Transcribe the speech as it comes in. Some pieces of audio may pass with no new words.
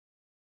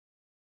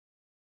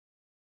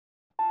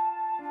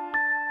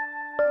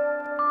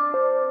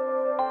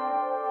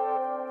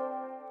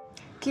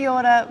Kia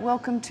ora,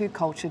 welcome to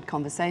Cultured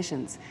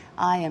Conversations.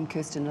 I am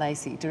Kirsten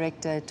Lacey,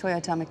 Director,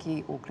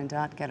 Tāmaki, Auckland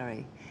Art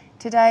Gallery.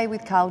 Today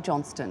with Karl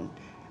Johnstone,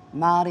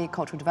 Māori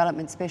Cultural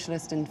Development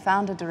Specialist and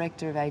Founder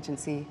Director of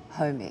agency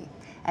Haumi,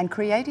 and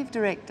Creative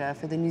Director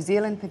for the New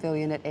Zealand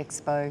Pavilion at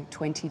Expo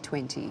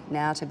 2020,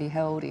 now to be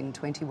held in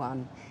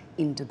 21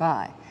 in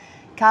Dubai.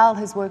 Karl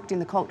has worked in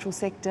the cultural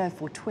sector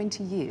for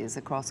 20 years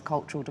across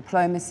cultural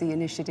diplomacy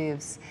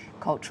initiatives,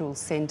 cultural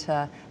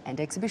centre and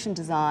exhibition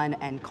design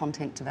and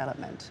content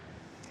development.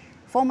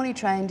 Formerly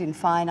trained in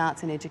fine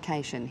arts and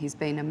education, he's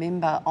been a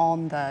member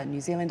on the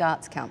New Zealand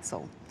Arts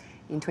Council.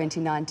 In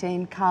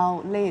 2019,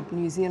 Karl led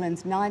New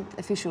Zealand's 9th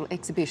official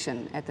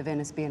exhibition at the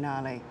Venice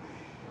Biennale.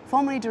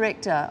 Formerly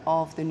director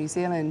of the New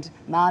Zealand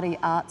Māori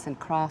Arts and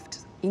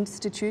Crafts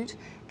Institute,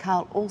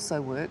 Karl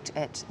also worked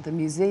at the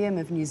Museum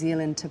of New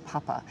Zealand Te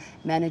Papa,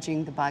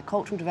 managing the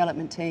bicultural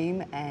development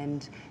team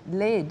and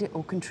led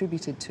or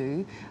contributed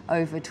to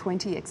over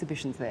 20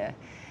 exhibitions there,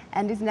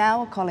 and is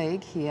now a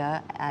colleague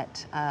here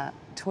at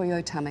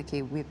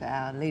Tāmaki with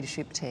our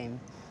leadership team.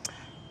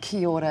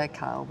 Kia ora,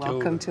 Karl.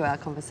 Welcome to our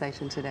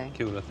conversation today.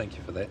 Kia ora, thank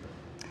you for that.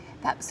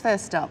 Perhaps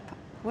first up,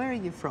 where are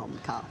you from,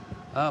 Karl?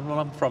 Well,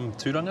 I'm from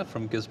Tūranga,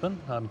 from Gisborne.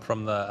 I'm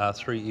from the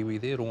three iwi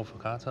there,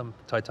 Rongowhakaata,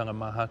 Taitanga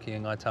Mahaki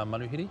and Ngaita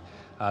Manuhiri.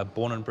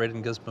 Born and bred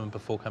in Gisborne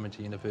before coming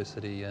to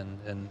university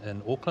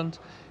in Auckland.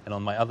 And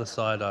on my other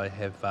side, I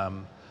have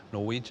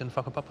Norwegian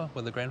whakapapa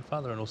with a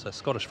grandfather and also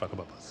Scottish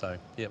whakapapa. So,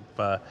 yeah,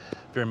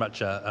 very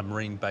much a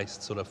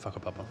marine-based sort of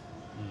whakapapa.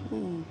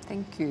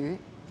 Thank you.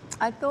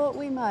 I thought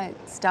we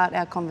might start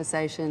our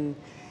conversation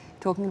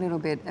talking a little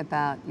bit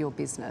about your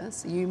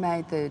business. You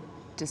made the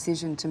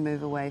decision to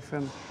move away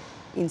from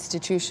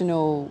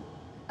institutional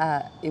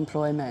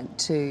employment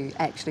to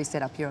actually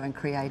set up your own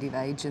creative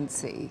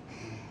agency.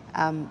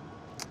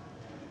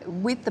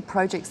 With the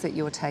projects that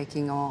you're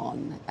taking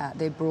on,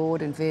 they're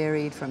broad and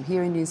varied from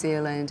here in New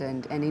Zealand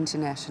and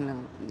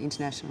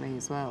internationally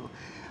as well.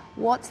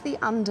 What's the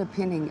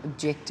underpinning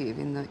objective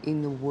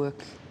in the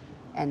work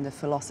and the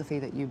philosophy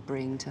that you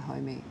bring to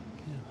Haumi?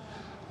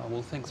 Yeah.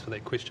 Well, thanks for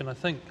that question. I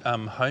think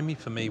Haumi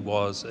for me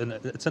was,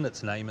 it's in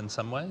its name in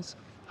some ways.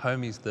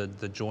 Haumi's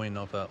the join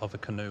of a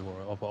canoe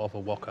or of a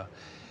waka,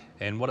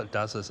 and what it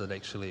does is it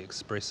actually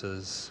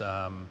expresses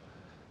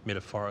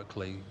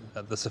metaphorically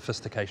the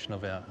sophistication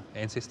of our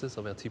ancestors,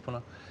 of our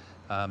tipuna.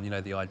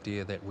 The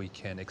idea that we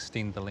can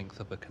extend the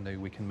length of a canoe,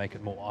 we can make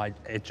it more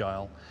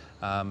agile,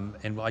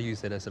 and I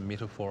use that as a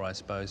metaphor, I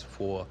suppose,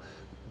 for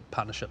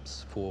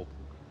partnerships, for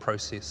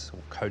process or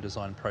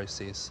co-design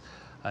process.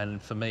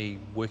 And for me,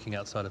 working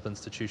outside of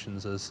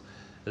institutions is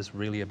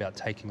really about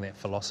taking that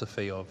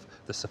philosophy of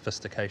the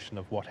sophistication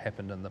of what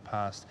happened in the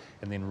past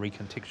and then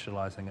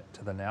recontextualizing it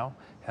to the now.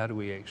 How do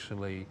we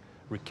actually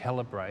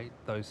recalibrate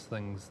those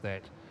things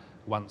that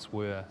once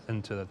were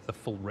into the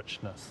full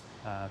richness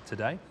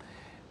today?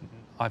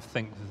 I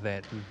think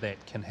that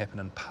can happen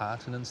in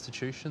part in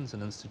institutions,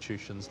 and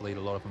institutions lead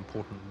a lot of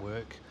important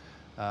work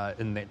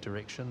in that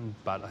direction,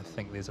 but I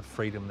think there's a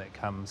freedom that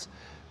comes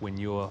when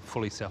you're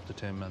fully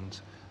self-determined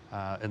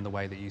in the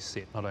way that you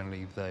set not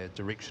only the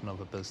direction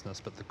of a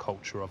business but the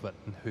culture of it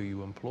and who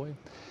you employ,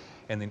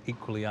 and then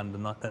equally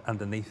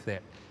underneath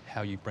that,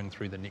 how you bring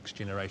through the next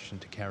generation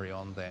to carry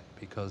on that,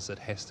 because it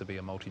has to be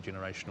a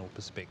multi-generational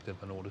perspective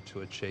in order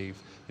to achieve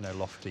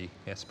lofty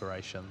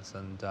aspirations.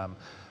 And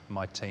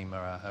my team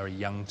are a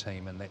young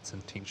team, and that's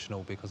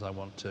intentional because I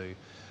want to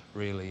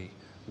really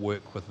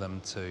work with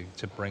them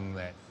to bring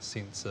that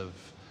sense of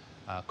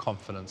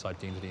confidence,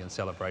 identity and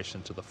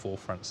celebration to the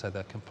forefront, so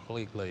they're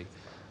completely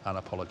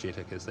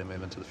unapologetic as they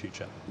move into the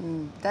future.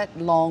 That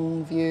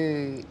long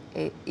view,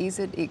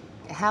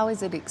 how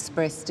is it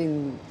expressed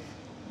in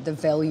the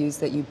values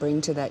that you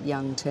bring to that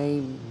young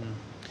team?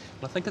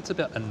 Well, I think it's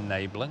about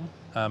enabling.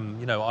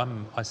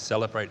 I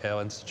celebrate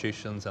our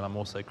institutions, and I'm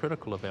also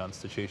critical of our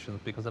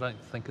institutions because I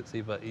don't think it's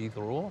ever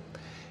either or.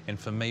 And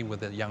for me,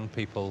 with the young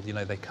people,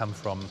 they come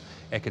from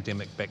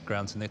academic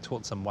backgrounds and they're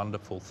taught some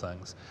wonderful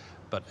things.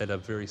 But at a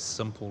very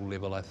simple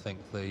level, I think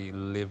the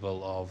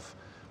level of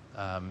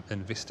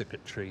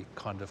investigatory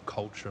kind of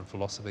culture and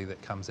philosophy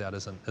that comes out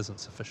isn't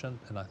sufficient.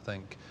 And I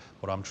think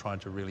what I'm trying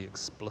to really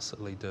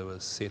explicitly do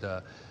is set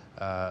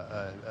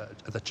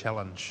the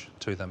challenge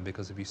to them,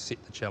 because if you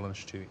set the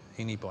challenge to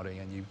anybody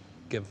and you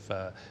give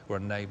or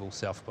enable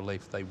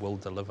self-belief, they will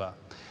deliver.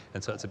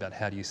 And so it's about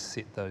how do you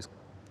set those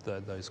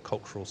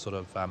cultural sort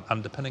of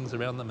underpinnings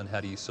around them, and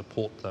how do you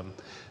support them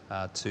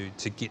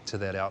to get to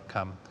that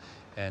outcome.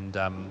 And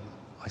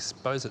I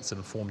suppose it's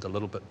informed a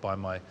little bit by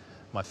my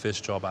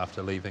first job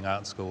after leaving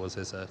art school was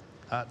as an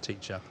art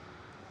teacher.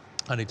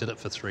 I only did it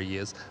for 3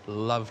 years,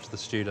 loved the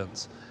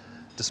students,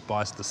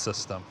 despised the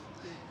system.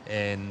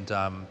 And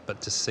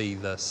but to see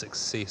the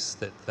success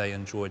that they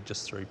enjoyed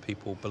just through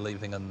people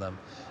believing in them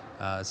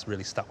has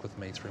really stuck with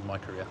me through my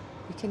career.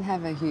 You can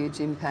have a huge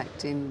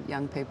impact in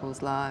young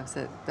people's lives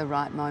at the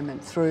right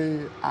moment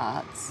through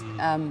arts.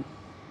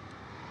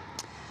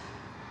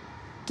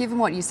 Given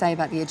what you say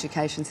about the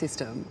education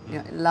system,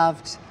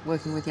 loved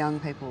working with young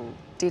people,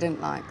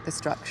 didn't like the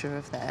structure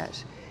of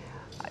that.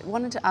 I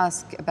wanted to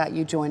ask about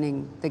you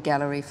joining the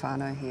gallery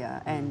whānau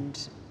here, and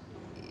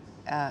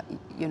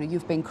you know,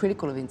 you've been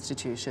critical of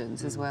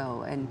institutions as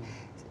well, and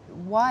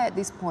why at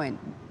this point,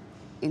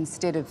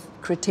 instead of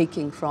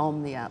critiquing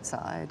from the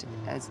outside,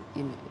 as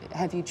you know,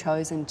 have you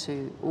chosen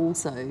to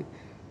also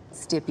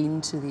step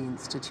into the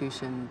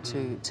institution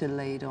to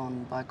lead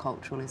on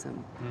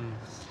biculturalism?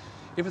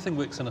 Everything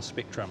works in a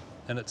spectrum,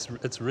 and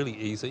it's really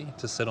easy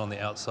to sit on the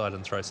outside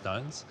and throw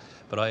stones,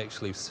 but I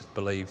actually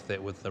believe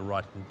that with the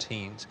right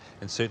intent,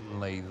 and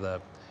certainly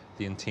the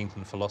intent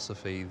and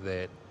philosophy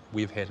that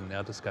we've had in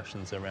our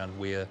discussions around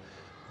where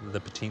the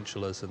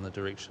potential is in the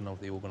direction of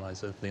the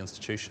organisation, the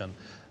institution,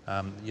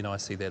 you know, I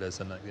see that as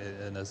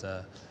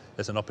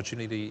an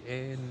opportunity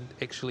and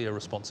actually a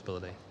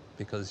responsibility,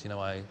 because, you know,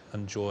 I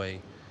enjoy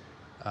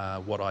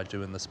what I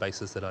do in the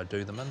spaces that I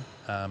do them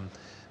in,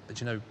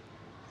 but you know,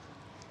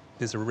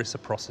 there's a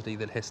reciprocity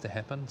that has to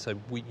happen. So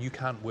you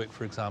can't work,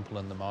 for example,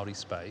 in the Māori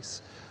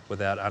space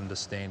without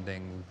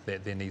understanding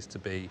that there needs to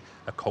be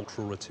a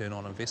cultural return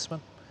on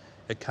investment.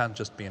 It can't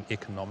just be an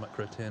economic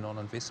return on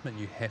investment.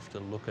 You have to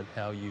look at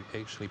how you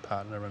actually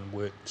partner and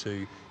work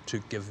to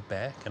give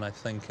back. And I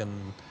think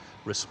in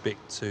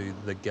respect to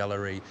the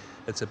gallery,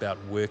 it's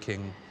about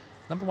working,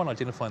 number one,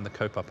 identifying the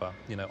kaupapa,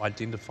 you know,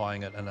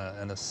 identifying it in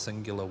a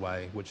singular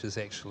way, which is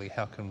actually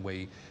how can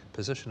we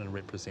position and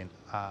represent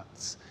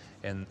arts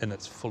and in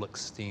its full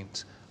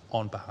extent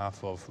on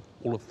behalf of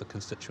all of the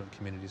constituent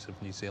communities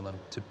of New Zealand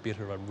to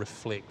better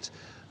reflect,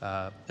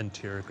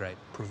 interrogate,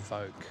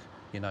 provoke,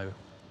 you know,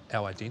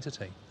 our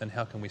identity, and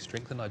how can we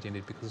strengthen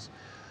identity, because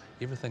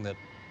everything that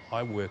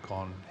I work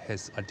on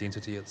has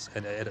identity at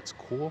its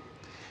core,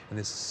 and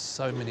there's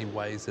so many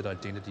ways that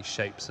identity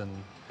shapes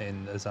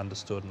and is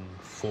understood and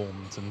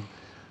formed, and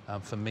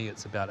for me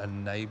it's about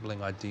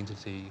enabling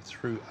identity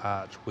through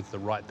art with the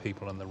right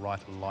people and the right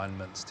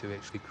alignments to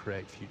actually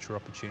create future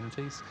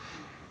opportunities.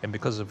 And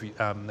because of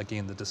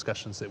again the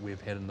discussions that we've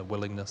had and the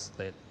willingness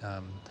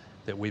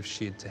that we've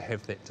shared to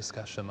have that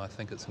discussion, I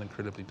think it's an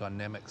incredibly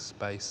dynamic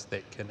space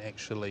that can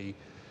actually,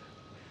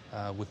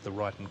 with the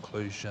right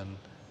inclusion,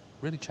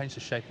 really change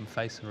the shape and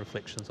face and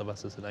reflections of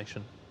us as a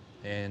nation.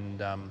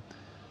 And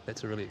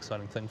that's a really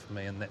exciting thing for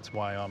me, and that's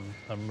why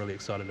I'm really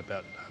excited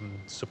about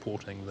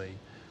supporting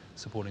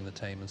the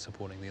team and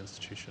supporting the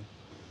institution.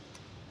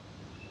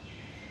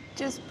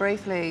 Just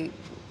briefly,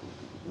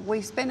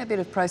 we spent a bit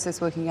of process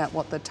working out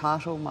what the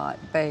title might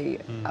be.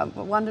 I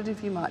wondered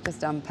if you might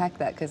just unpack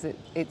that, because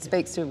it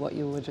speaks to what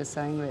you were just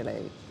saying,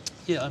 really.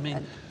 Yeah, I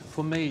mean,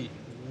 for me,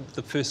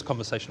 the first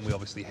conversation we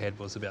obviously had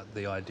was about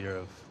the idea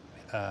of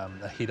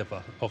a head of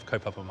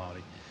kaupapa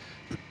Māori.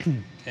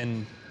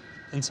 And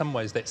in some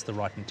ways that's the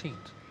right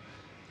intent.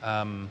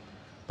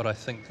 But I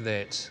think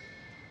that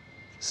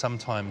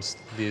sometimes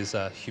there's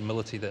a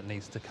humility that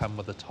needs to come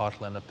with a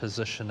title and a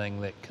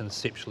positioning that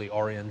conceptually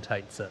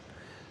orientates it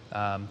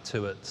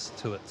to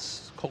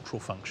its cultural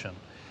function.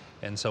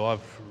 And so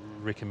I've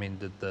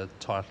recommended the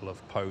title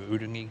of Pou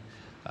Urungi.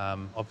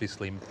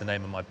 Obviously the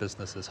name of my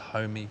business is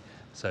Haumi,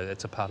 so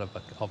it's a part of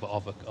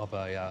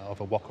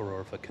a waka or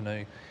of a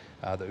canoe.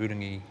 The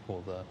urungi,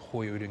 or the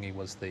hoi urungi,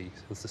 was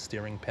the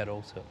steering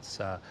paddle, so it's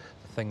the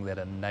thing that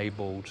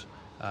enabled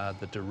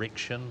the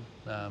direction,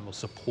 or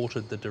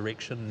supported the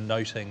direction,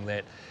 noting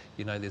that,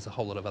 you know, there's a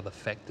whole lot of other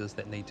factors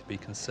that need to be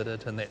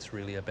considered, and that's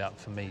really about,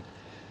 for me,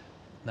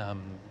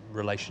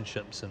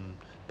 relationships and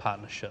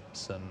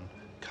partnerships and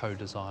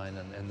co-design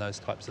and those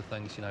types of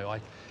things. You know,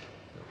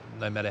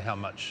 no matter how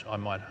much I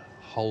might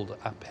hold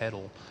a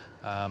paddle,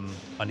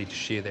 I need to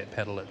share that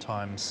paddle at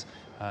times.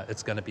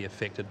 It's going to be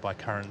affected by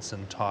currents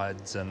and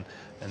tides and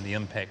the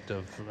impact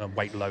of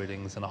weight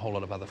loadings and a whole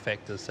lot of other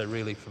factors. So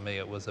really for me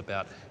it was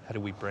about how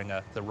do we bring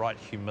the right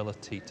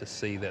humility to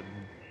see that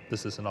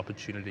this is an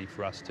opportunity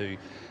for us to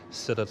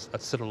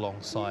sit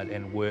alongside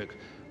and work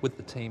with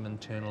the team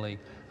internally,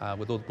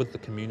 with the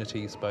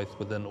communities both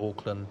within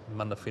Auckland,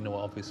 Mana Whenua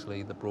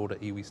obviously, the broader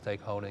iwi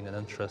stakeholding and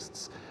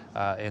interests,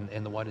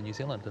 and the wider New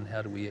Zealand, and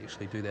how do we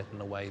actually do that in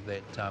a way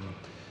that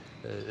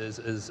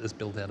is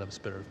built out of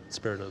a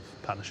spirit of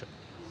partnership.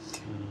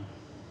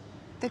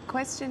 The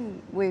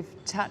question we've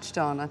touched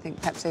on, I think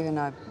perhaps even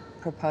I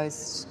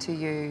proposed to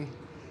you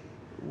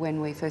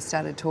when we first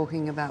started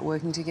talking about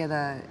working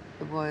together,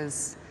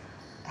 was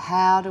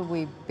how do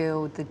we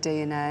build the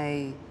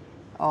DNA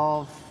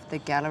of the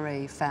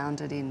gallery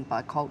founded in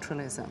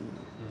biculturalism,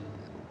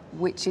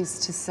 which is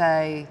to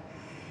say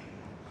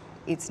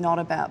it's not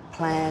about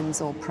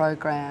plans or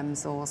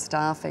programs or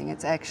staffing,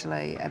 it's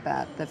actually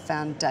about the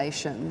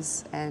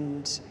foundations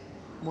and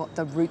what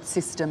the root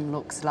system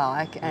looks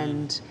like,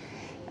 and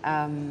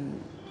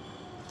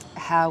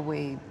how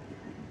we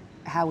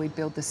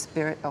build the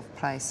spirit of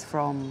place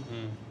from,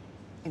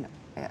 you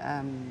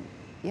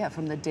know,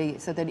 from the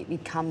so that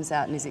it comes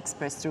out and is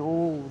expressed through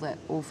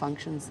all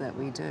functions that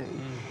we do.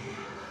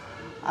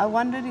 I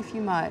wondered if we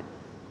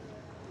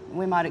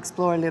might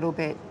explore a little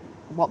bit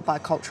what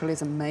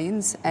biculturalism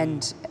means,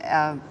 and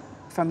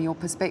from your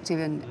perspective,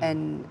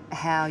 and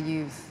how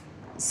you've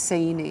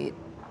seen it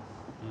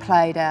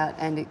played out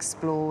and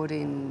explored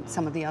in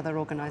some of the other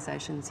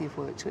organisations you've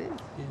worked with?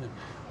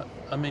 Yeah,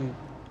 I mean,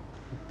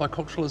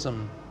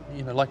 biculturalism,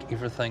 like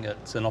everything,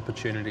 it's an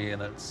opportunity,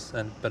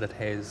 but it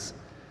has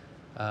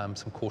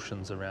some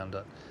cautions around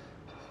it.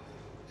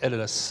 At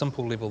a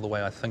simple level, the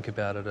way I think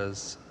about it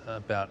is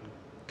about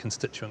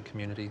constituent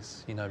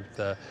communities.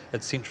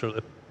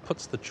 It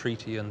puts the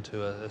treaty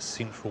into a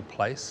central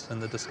place in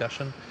the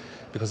discussion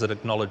because it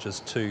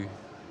acknowledges two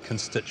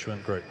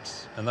constituent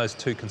groups, and those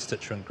two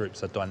constituent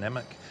groups are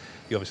dynamic.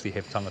 You obviously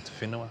have tangata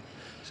whenua,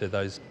 so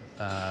those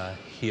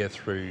here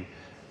through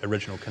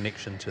original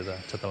connection to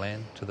the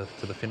land, to the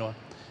whenua,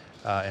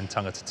 and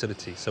tangata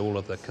tiriti, so all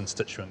of the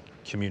constituent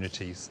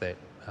communities that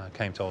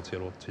came to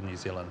Aotearoa, to New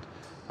Zealand,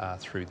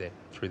 through that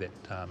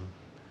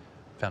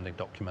founding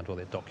document, or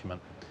that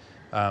document.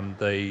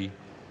 The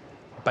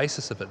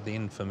basis of it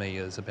then for me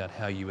is about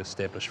how you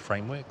establish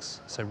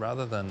frameworks. So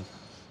rather than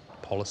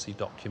policy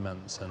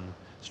documents and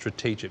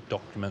strategic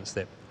documents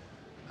that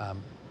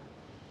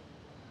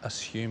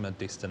assume a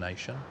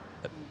destination,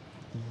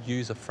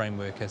 use a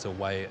framework as a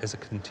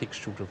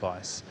contextual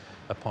device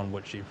upon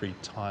which every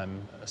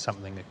time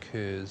something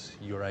occurs,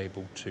 you're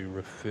able to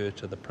refer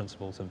to the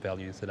principles and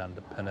values that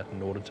underpin it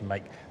in order to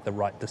make the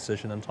right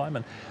decision in time.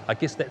 And I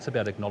guess that's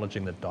about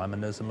acknowledging the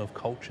dynamism of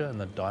culture and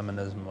the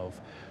dynamism of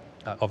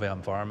our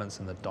environments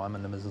and the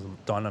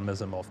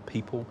dynamism of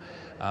people,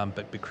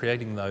 but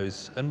creating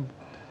those and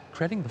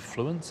creating the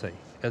fluency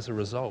as a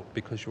result,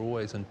 because you're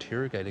always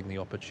interrogating the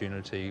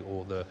opportunity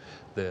or the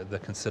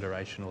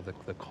consideration or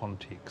the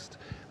context.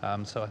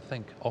 So I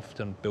think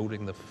often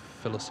building the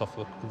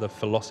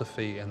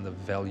philosophy and the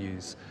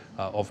values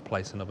of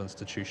place and of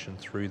institution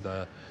through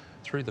the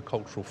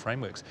cultural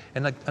frameworks,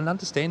 and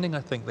understanding,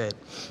 I think, that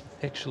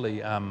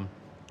actually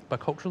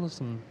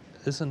biculturalism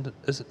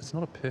it's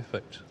not a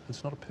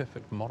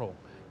perfect model.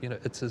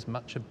 It's as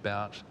much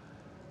about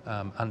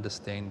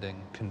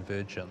understanding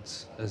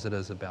convergence as it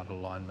is about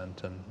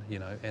alignment,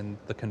 and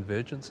the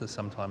convergence is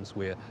sometimes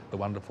where the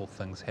wonderful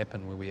things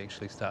happen, where we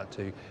actually start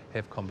to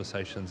have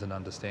conversations and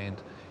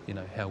understand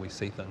how we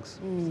see things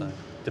so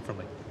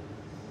differently.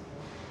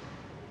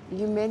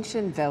 You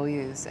mentioned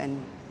values,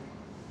 and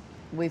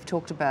we've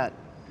talked about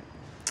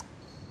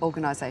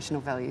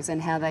organisational values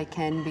and how they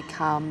can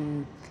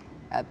become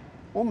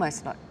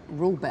almost like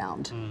rule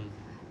bound.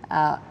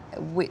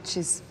 Which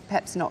is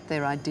perhaps not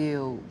their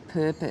ideal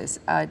purpose.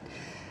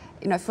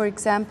 For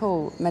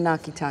example,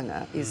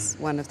 manaakitanga is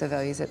one of the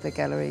values at the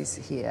galleries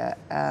here.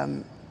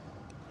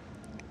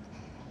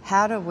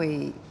 How do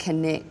we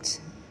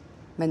connect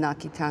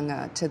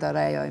manaakitanga to the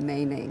reo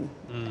meaning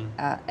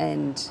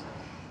and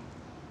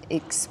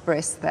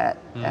express that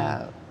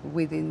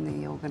within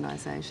the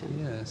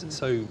organisation? Yeah,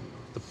 so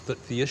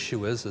the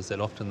issue is that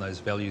often those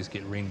values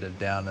get rendered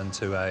down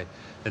into a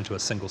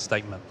single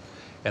statement,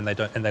 and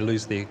they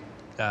lose their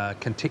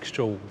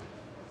contextual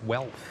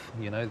wealth,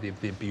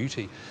 their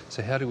beauty.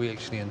 So how do we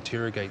actually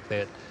interrogate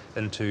that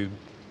into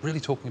really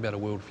talking about a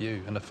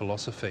worldview and a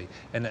philosophy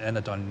and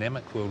a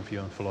dynamic worldview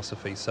and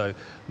philosophy? So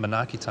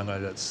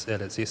manaakitanga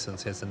at its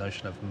essence has the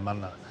notion of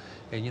mana,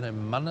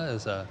 and mana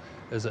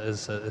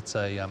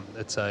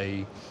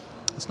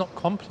it's not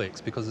complex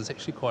because it's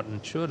actually quite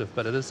intuitive,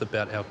 but it is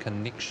about our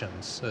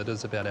connections. It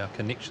is about our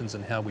connections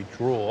and how we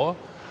draw,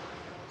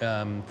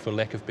 for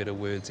lack of better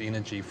words,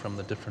 energy from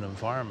the different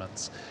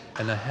environments.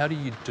 And now how do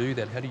you do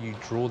that? How do you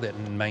draw that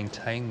and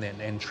maintain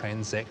that and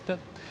transact it?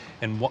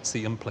 And what's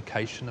the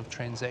implication of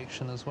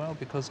transaction as well?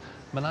 Because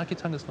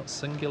manaakitanga is not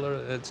singular,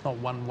 it's not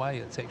one way,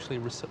 it's actually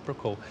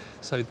reciprocal.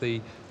 So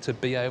to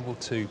be able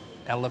to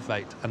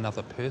elevate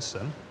another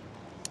person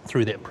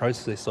through that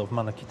process of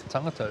manakita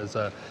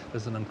tangata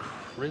is an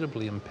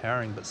incredibly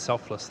empowering but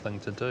selfless thing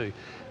to do.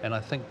 And I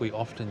think we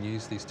often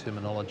use these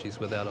terminologies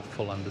without a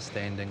full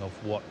understanding of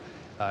what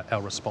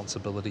our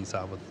responsibilities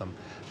are with them.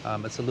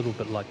 It's a little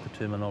bit like the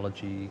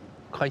terminology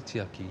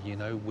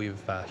kaitiaki,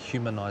 we've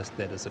humanised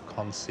that as a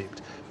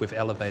concept. We've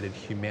elevated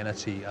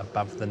humanity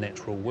above the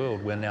natural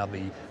world. We're now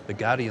the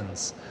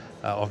guardians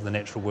of the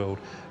natural world,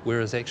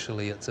 whereas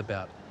actually it's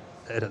about,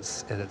 at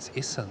its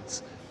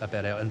essence,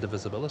 about our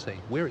indivisibility.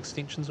 We're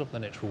extensions of the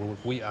natural world.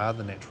 We are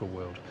the natural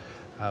world.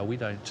 We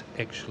don't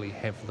actually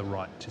have the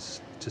right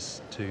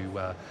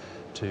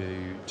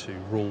to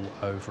rule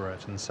over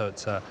it. And so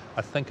it's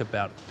I think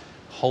about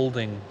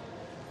holding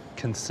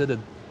considered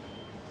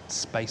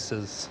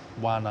spaces,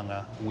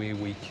 wānanga, where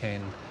we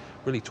can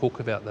really talk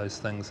about those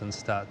things and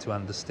start to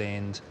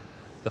understand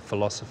the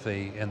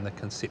philosophy and the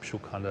conceptual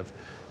kind of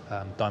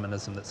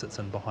dynamism that sits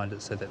in behind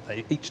it, so that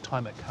each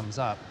time it comes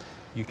up,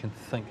 you can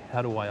think,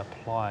 how do I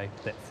apply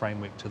that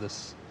framework to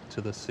this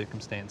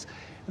circumstance?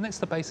 And that's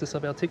the basis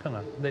of our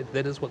tikanga.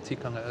 That is what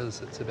tikanga is.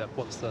 It's about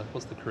what's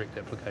the correct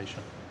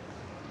application.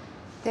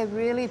 They're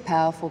really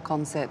powerful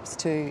concepts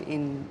too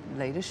in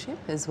leadership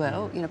as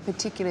well,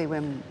 particularly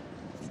when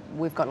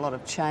we've got a lot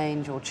of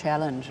change or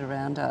challenge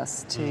around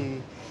us,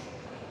 to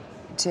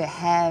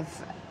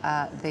have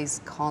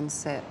these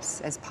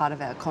concepts as part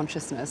of our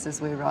consciousness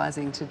as we're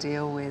rising to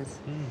deal with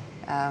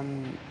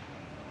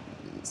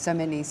so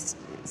many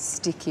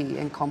sticky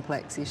and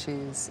complex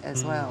issues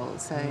as well.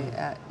 So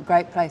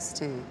great place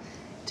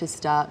to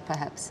start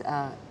perhaps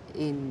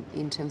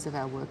in terms of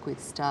our work with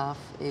staff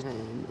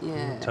even.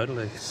 Yeah.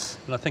 Totally.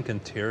 And I think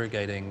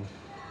interrogating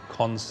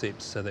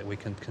concepts so that we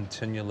can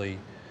continually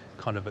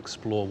kind of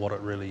explore what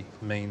it really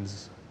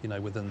means, you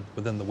know,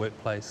 within the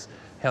workplace,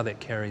 how that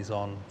carries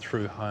on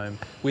through home,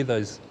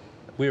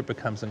 where it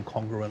becomes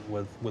incongruent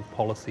with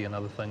policy and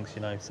other things,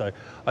 you know. So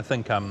I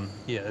think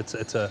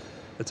it's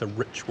a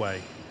rich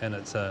way, and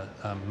it's a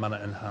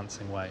mana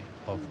enhancing way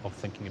of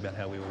thinking about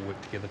how we all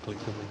work together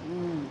collectively.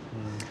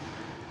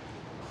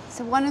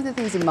 So one of the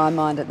things in my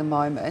mind at the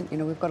moment, you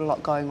know, we've got a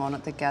lot going on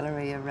at the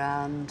gallery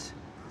around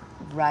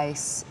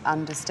race,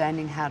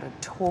 understanding how to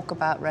talk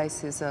about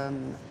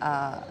racism,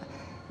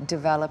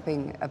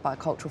 developing a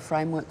bicultural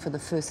framework for the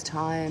first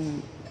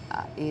time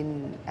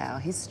in our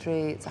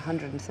history. It's a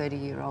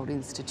 130-year-old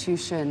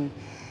institution.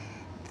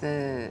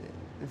 The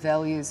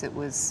values it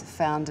was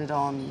founded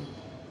on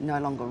no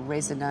longer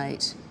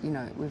resonate. You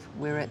know,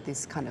 we're at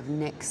this kind of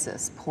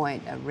nexus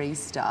point, a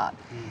restart.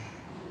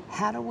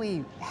 How do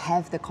we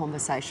have the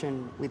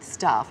conversation with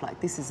staff?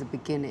 Like, this is a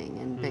beginning,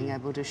 and being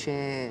able to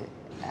share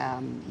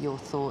your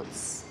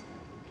thoughts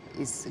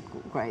is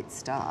a great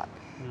start.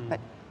 But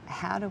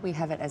how do we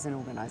have it as an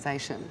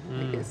organisation,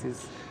 I guess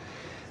is...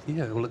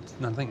 Yeah, well,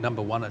 I think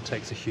number one, it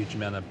takes a huge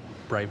amount of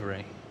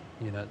bravery.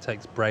 You know, it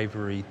takes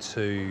bravery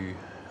to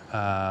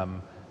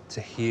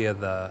hear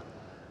the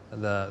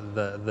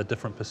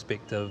different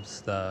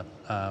perspectives, the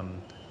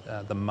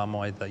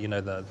mamai,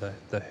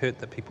 the hurt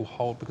that people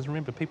hold. Because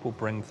remember, people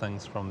bring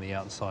things from the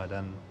outside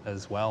in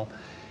as well,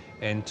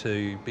 and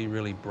to be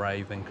really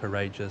brave and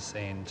courageous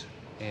and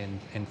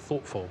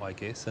thoughtful, I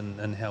guess,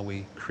 in how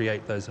we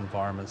create those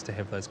environments to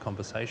have those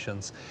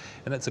conversations.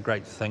 And that's a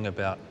great thing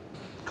about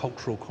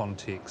cultural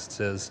contexts,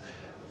 is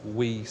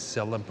we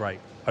celebrate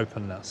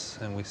openness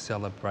and we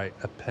celebrate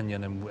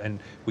opinion, and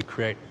we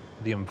create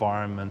the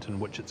environment in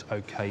which it's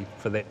okay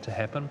for that to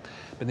happen.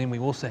 But then we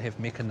also have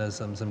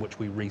mechanisms in which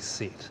we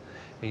reset,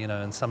 you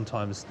know, and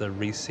sometimes the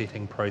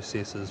resetting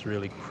process is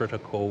really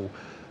critical,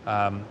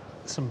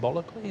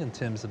 symbolically, in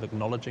terms of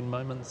acknowledging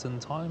moments in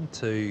time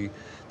to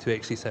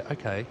actually say,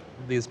 okay,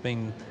 there's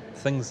been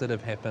things that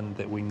have happened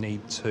that we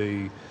need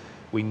to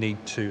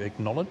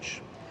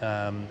acknowledge,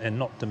 and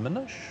not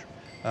diminish,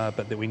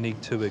 but that we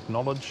need to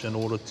acknowledge in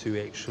order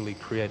to actually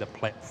create a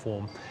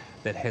platform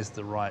that has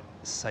the right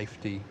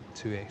safety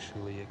to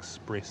actually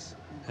express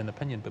an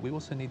opinion. But we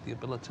also need the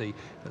ability,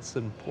 it's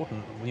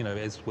important, you know,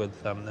 as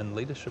with in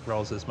leadership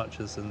roles as much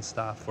as in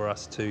staff, for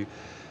us to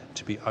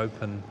be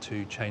open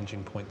to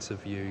changing points of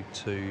view,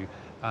 to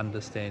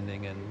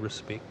understanding and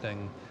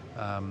respecting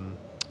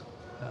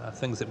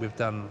things that we've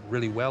done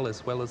really well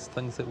as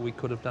things that we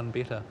could have done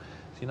better.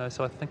 You know,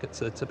 so I think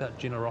it's about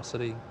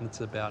generosity.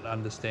 It's about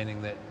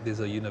understanding that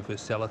there's a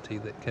universality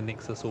that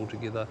connects us all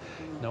together.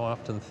 You know, I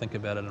often think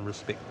about it in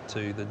respect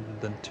to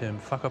the term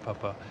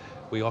whakapapa.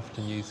 We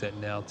often use that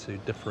now to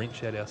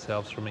differentiate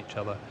ourselves from each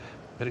other.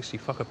 But actually,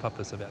 whakapapa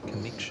is about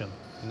connection,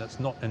 and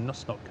it's not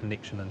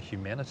connection in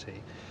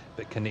humanity,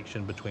 but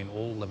connection between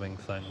all living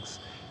things.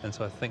 And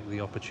so I think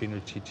the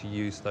opportunity to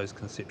use those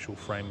conceptual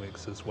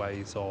frameworks as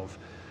ways of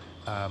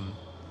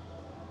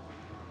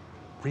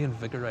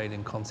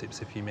reinvigorating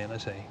concepts of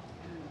humanity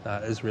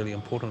is really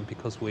important,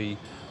 because we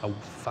are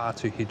far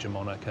too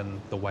hegemonic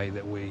in the way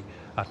that we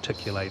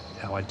articulate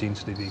our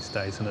identity these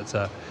days. And it's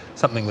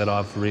something that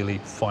I've really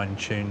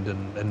fine-tuned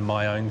in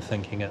my own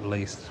thinking, at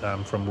least,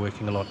 from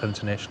working a lot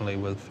internationally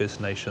with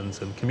First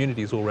Nations and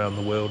communities all around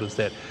the world, is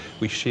that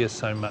we share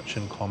so much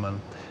in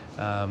common,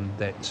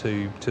 that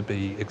to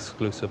be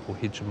exclusive or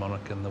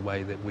hegemonic in the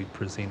way that we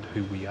present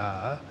who we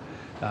are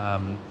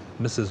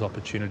misses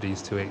opportunities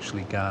to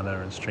actually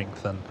garner and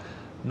strengthen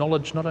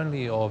knowledge, not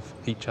only of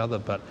each other,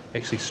 but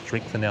actually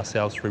strengthen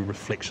ourselves through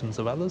reflections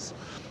of others.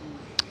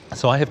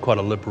 So I have quite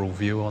a liberal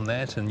view on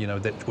that, and you know,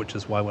 which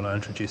is why when I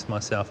introduced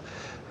myself,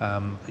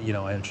 you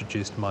know, I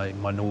introduced my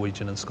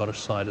Norwegian and Scottish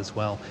side as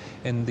well.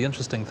 And the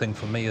interesting thing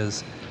for me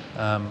is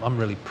I'm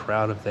really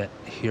proud of that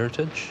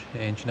heritage.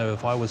 And you know,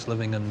 if I was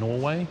living in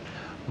Norway,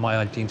 my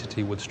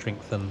identity would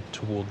strengthen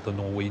toward the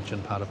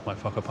Norwegian part of my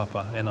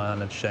whakapapa, and I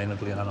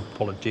unashamedly and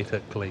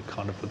unapologetically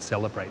kind of would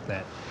celebrate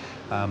that.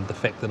 The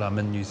fact that I'm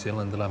in New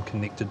Zealand, that I'm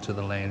connected to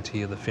the land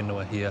here, the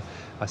whenua here,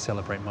 I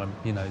celebrate my,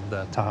 you know,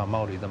 the taha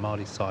Māori, the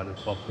Māori side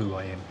of who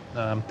I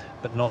am.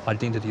 But not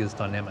identity is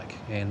dynamic,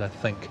 and I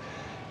think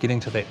getting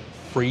to that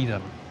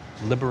freedom,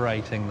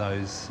 liberating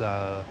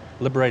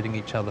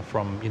each other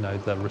from, you know,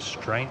 the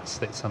restraints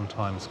that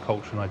sometimes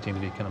culture and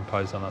identity can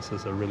impose on us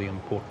is a really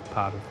important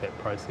part of that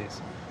process.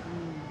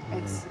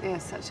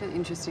 It's such an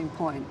interesting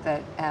point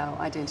that our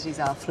identities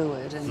are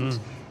fluid, and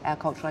our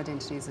cultural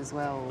identities as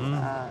well,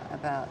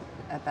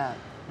 about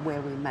where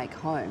we make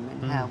home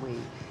and how we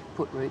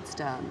put roots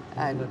down,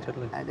 and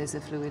totally. There's a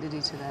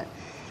fluidity to that.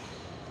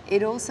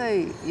 It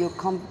also,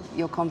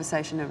 your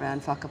conversation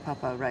around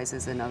whakapapa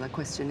raises another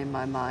question in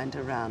my mind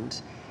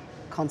around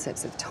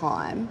concepts of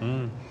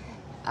time.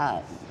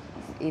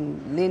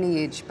 in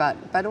lineage,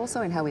 but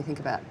also in how we think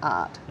about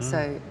art.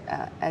 So,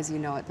 as you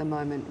know, at the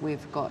moment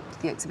we've got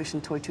the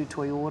exhibition Toitu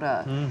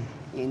Toiora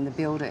in the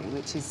building,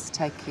 which is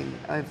taking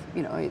over.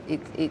 You know,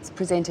 it's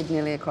presented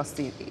nearly across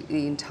the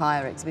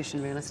entire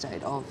exhibition real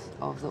estate of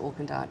the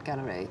Auckland Art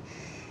Gallery,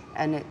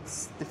 and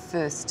it's the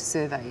first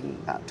survey in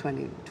about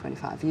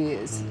 25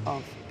 years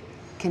of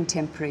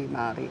contemporary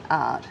Māori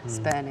art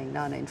spanning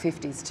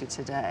 1950s to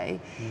today.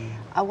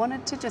 I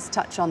wanted to just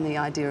touch on the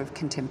idea of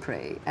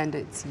contemporary and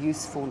its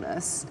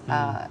usefulness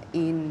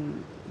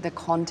in the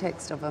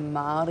context of a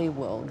Māori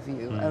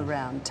worldview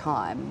around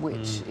time,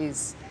 which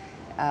is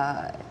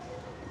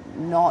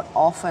not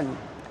often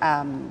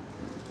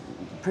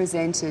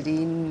presented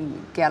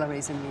in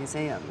galleries and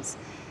museums.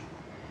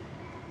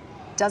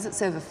 Does it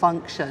serve a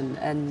function,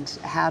 and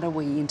how do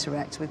we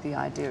interact with the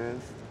idea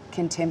of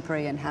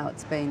contemporary and how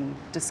it's been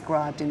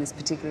described in this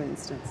particular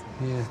instance?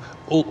 Yeah,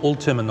 all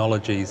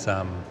terminologies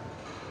are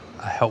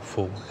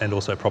helpful and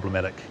also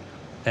problematic,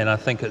 and I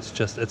think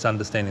it's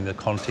understanding the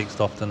context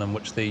often in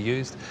which they're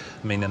used.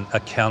 I mean, a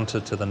counter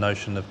to the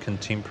notion of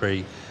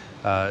contemporary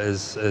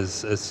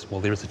is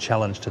well, there is a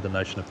challenge to the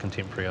notion of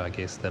contemporary, I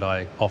guess, that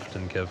I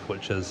often give,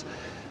 which is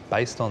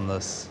based on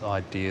this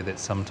idea that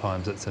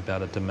sometimes it's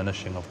about a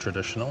diminishing of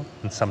traditional,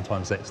 and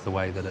sometimes that's the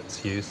way that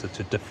it's used,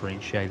 to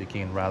differentiate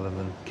again rather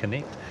than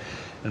connect.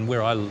 And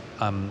where and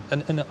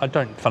I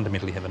don't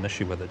fundamentally have an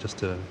issue with it, just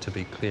to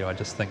be clear. I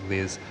just think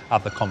there's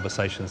other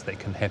conversations that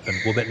can happen,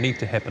 well, that need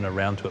to happen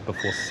around to it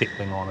before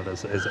settling on it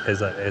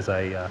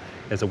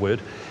as a word.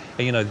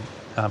 And, you know,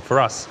 for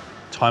us,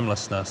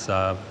 timelessness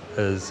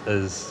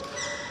is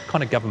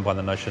kind of governed by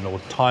the notion, or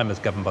time is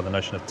governed by the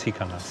notion of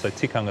tikanga. So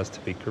tikanga is to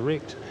be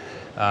correct.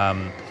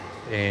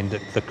 And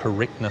the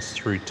correctness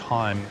through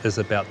time is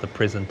about the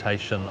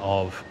presentation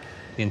of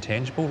the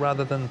intangible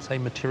rather than, say,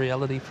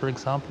 materiality, for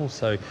example.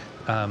 So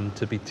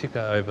to be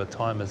tika over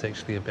time is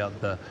actually about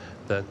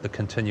the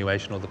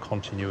continuation or the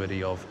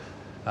continuity of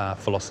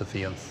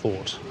philosophy and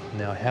thought.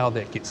 Now, how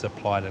that gets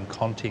applied in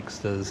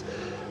context is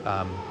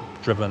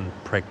driven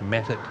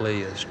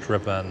pragmatically, it's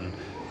driven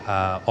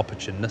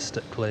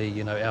opportunistically.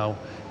 You know,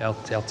 our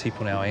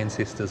tipuna, our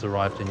ancestors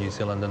arrived in New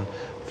Zealand, and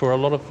for a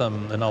lot of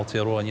them in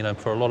Aotearoa, you know,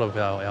 for a lot of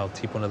our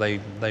tipuna, they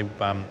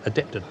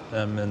adapted.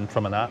 And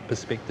from an art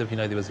perspective, you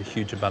know, there was a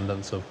huge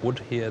abundance of wood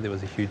here, there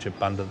was a huge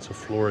abundance of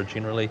flora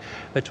generally.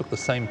 They took the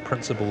same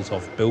principles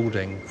of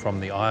building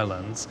from the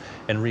islands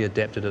and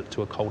readapted it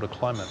to a colder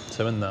climate.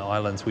 So in the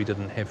islands, we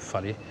didn't have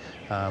whare,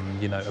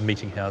 you know,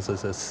 meeting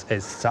houses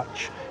as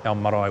such. Our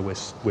marae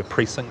were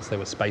precincts, they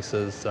were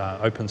spaces,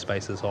 open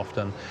spaces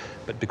often,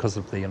 but because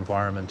of the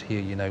environment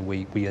here, you know,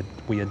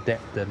 we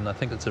adapted, and I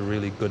think it's a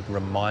really good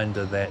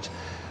reminder that,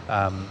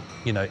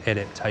 you know,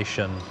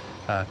 adaptation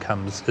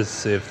is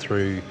served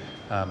through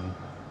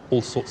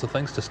all sorts of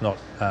things, just not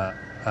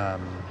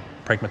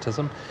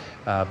pragmatism,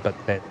 but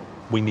that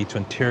we need to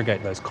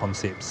interrogate those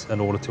concepts in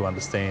order to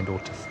understand,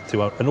 or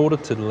in order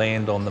to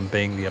land on them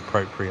being the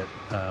appropriate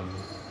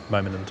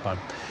moment in time.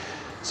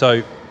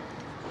 So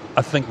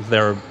I think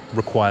they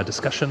require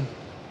discussion.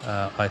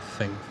 I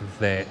think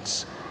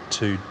that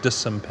to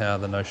disempower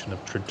the notion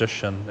of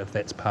tradition, if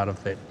that's part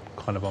of that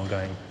kind of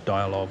ongoing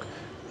dialogue,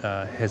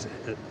 has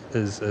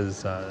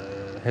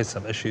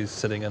some issues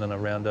sitting in and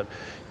around it.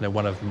 You know,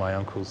 one of my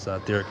uncles,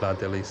 Derek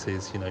Lardeli,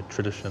 says, you know,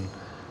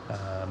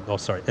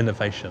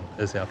 innovation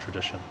is our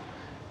tradition.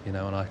 You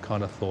know, and I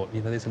kind of thought,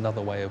 you know, there's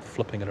another way of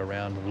flipping it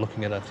around and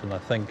looking at it, and I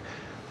think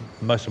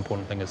the most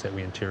important thing is that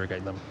we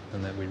interrogate them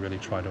and that we really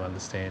try to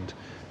understand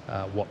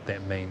what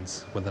that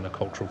means within a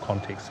cultural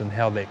context, and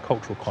how that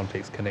cultural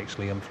context can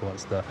actually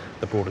influence the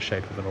broader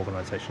shape of an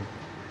organisation.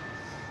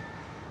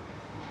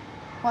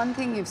 One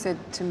thing you've said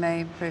to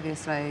me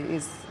previously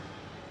is,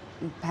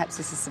 perhaps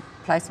this is a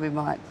place we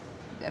might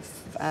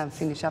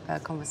finish up our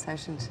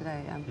conversation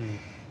today.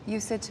 You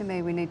said to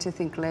me we need to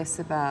think less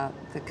about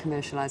the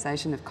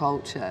commercialisation of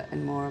culture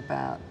and more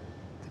about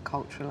the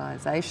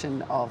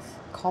culturalisation of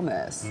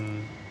commerce.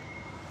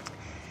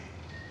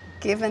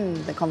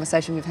 Given the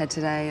conversation we've had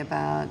today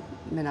about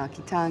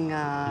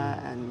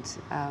manaakitanga and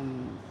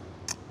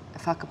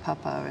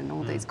whakapapa and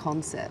all these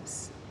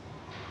concepts,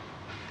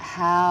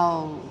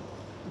 how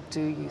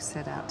do you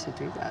set out to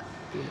do that?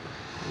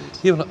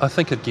 Yeah, well, I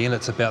think again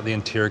it's about the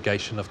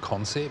interrogation of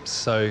concepts.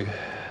 So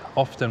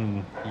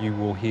often you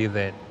will hear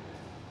that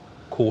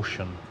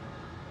caution,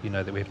 you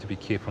know, that we have to be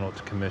careful not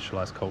to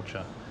commercialise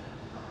culture.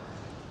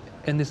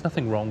 And there's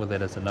nothing wrong with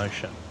that as a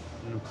notion,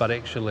 but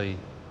actually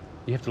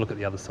you have to look at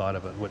the other side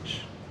of it,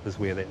 which is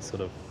where that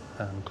sort of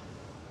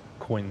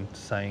coined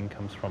saying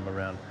comes from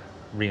around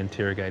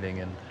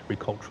reinterrogating and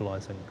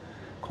reculturalising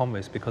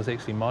commerce, because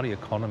actually Māori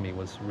economy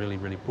was really,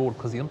 really broad,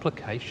 because the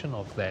implication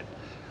of that,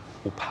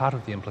 or part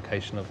of the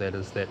implication of that,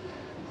 is that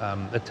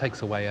it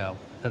takes away our,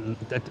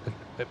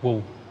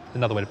 well,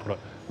 another way to put it,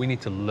 we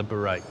need to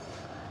liberate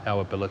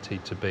our ability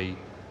to be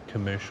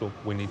commercial,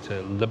 we need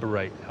to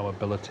liberate our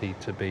ability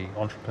to be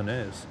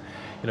entrepreneurs.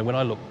 You know, when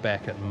I look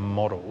back at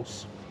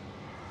models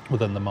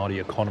within the Māori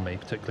economy,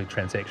 particularly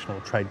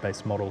transactional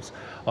trade-based models,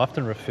 I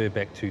often refer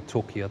back to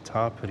Tokia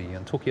Tāpiri.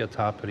 And Tokia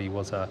Tāpiri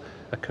was a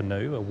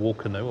canoe, a war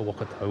canoe, a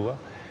wakataua,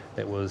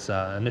 that was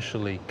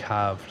initially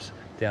carved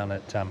down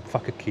at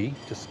Whakaki,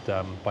 just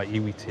by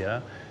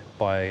Iwitea,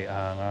 by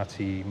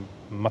Ngāti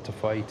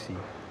Matawhaiti.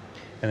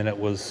 And then it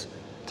was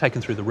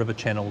taken through the river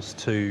channels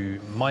to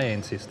my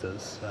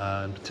ancestors,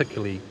 and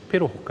particularly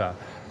Perohoka,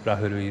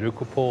 Rahuru i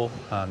Rukupo,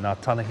 Ngā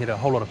Tanahira, a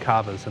whole lot of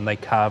carvers, and they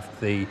carved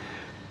the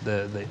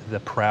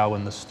prow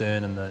and the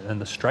stern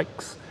and the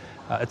strakes.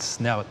 It's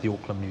now at the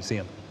Auckland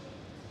Museum.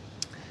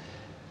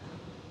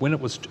 When it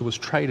was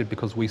traded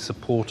because we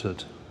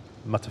supported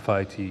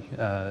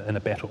Matawhaiti in a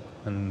battle,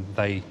 and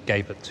they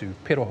gave it to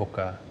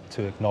Perohoka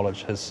to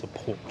acknowledge his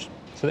support.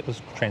 So that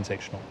was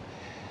transactional.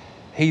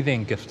 He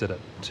then gifted it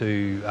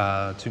to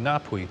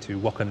Ngāpui, to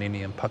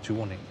Wakanini and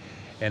Patuone,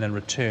 and in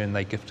return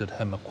they gifted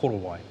him a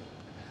korowai.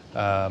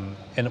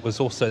 And it was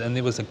also, and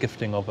there was a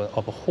gifting of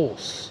a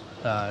horse.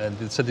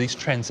 And so these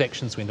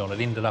transactions went on. It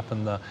ended up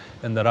in the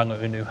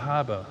Rongowhakaata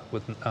harbour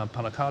with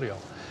Panakario.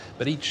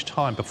 But each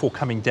time, before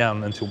coming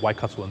down into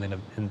Waikato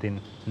and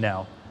then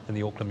now in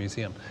the Auckland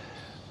Museum.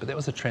 But that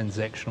was a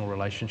transactional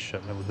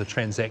relationship. The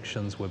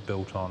transactions were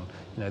built on,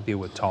 there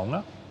were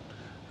taonga,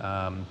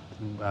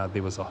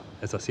 there was,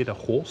 as I said, a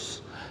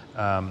horse,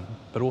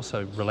 but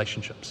also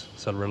relationships.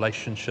 So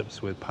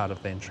relationships were part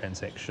of that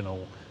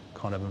transactional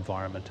kind of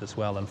environment as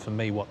well. And for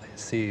me, what that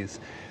says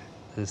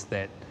is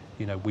that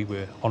we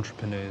were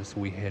entrepreneurs,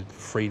 we had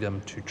freedom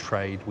to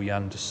trade, we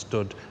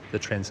understood the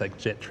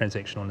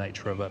transactional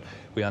nature of it,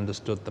 we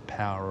understood the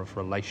power of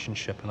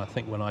relationship. And I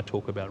think when I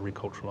talk about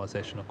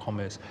reculturalisation of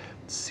commerce,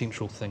 the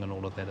central thing in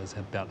all of that is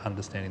about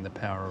understanding the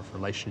power of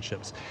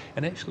relationships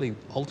and actually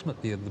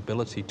ultimately the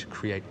ability to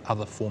create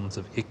other forms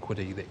of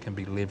equity that can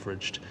be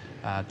leveraged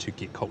to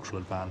get cultural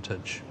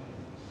advantage.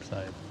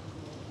 So,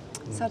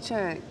 Such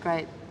a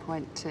great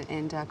point to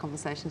end our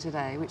conversation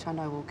today, which I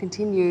know will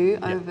continue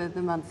over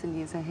the months and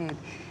years ahead.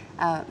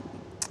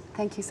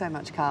 Thank you so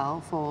much,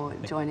 Karl, for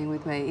joining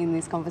with me in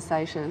this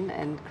conversation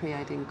and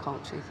creating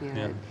culture here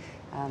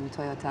at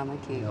Toyo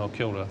Tāmaki. Oh,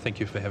 kia ora. Thank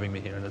you for having me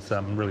here, and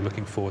I'm really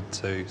looking forward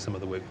to some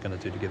of the work we're going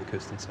to do together,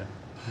 Kirsten. So,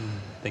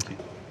 thank you.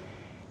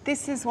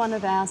 This is one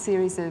of our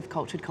series of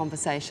cultured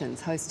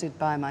conversations hosted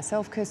by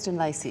myself, Kirsten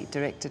Lacey,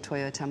 Director,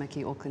 Toyo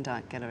Tāmaki Auckland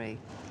Art Gallery.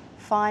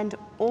 Find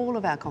all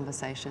of our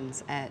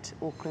conversations at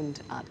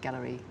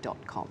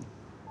aucklandartgallery.com.